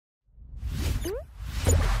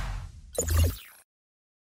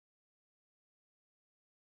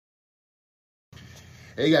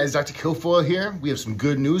Hey guys, Dr. Kilfoyle here. We have some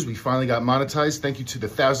good news. We finally got monetized. Thank you to the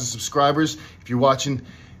 1,000 subscribers. If you're watching,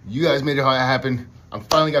 you guys made it happen. I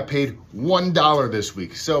finally got paid $1 this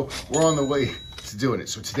week. So we're on the way to doing it.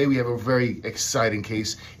 So today we have a very exciting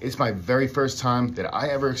case. It's my very first time that I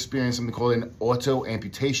ever experienced something called an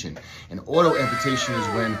auto-amputation. An auto-amputation is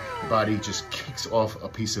when the body just kicks off a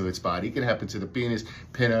piece of its body. It can happen to the penis,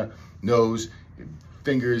 pinna, nose,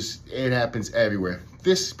 fingers. It happens everywhere.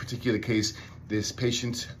 This particular case, this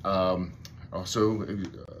patient, also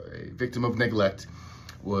a victim of neglect,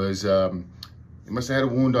 was, must have had a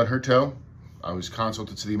wound on her toe. I was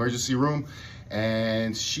consulted to the emergency room,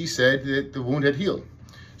 and she said that the wound had healed.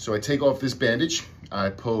 So I take off this bandage, I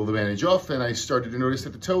pull the bandage off, and I started to notice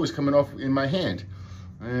that the toe was coming off in my hand.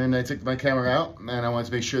 And I took my camera out, and I wanted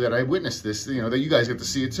to make sure that I witnessed this, that you guys get to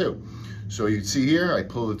see it too. So you can see here, I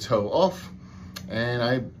pull the toe off, and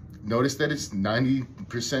I noticed that it's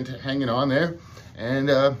 90% hanging on there.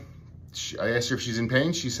 And I asked her if she's in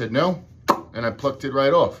pain. She said no, and I plucked it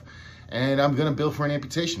right off. And I'm gonna bill for an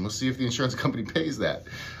amputation. We'll see if the insurance company pays that.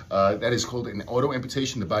 That is called an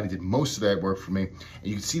auto-amputation. The body did most of that work for me. And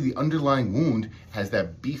you can see the underlying wound has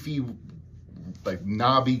that beefy, like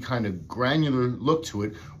knobby kind of granular look to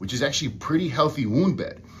it, which is actually a pretty healthy wound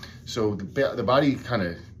bed. So the body kind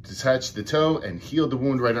of detached the toe and healed the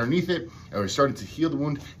wound right underneath it, or started to heal the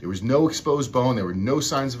wound. There was no exposed bone. There were no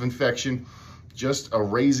signs of infection, just a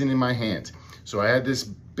raisin in my hand. So I had this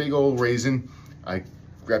big old raisin. I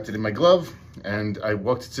wrapped it in my glove, and I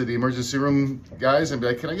walked to the emergency room guys and be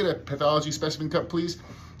like, can I get a pathology specimen cup, please?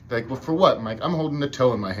 They're like, well, for what? I'm like, I'm holding the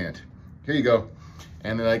toe in my hand. Here you go.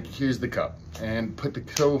 And they're like, here's the cup. And put the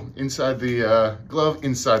toe inside the glove,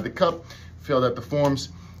 inside the cup, filled out the forms,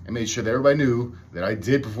 and made sure that everybody knew that I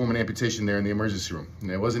did perform an amputation there in the emergency room. And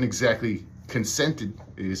it wasn't exactly consented,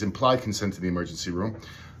 it is implied consent to the emergency room.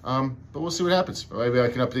 But we'll see what happens. Maybe I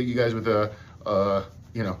can update you guys with a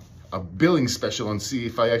billing special and see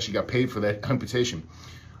if I actually got paid for that amputation.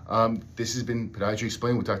 This has been Podiatry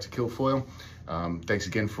Explained with Dr. Kilfoyle. Thanks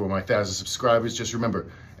again for my 1,000 subscribers. Just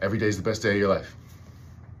remember, every day is the best day of your life.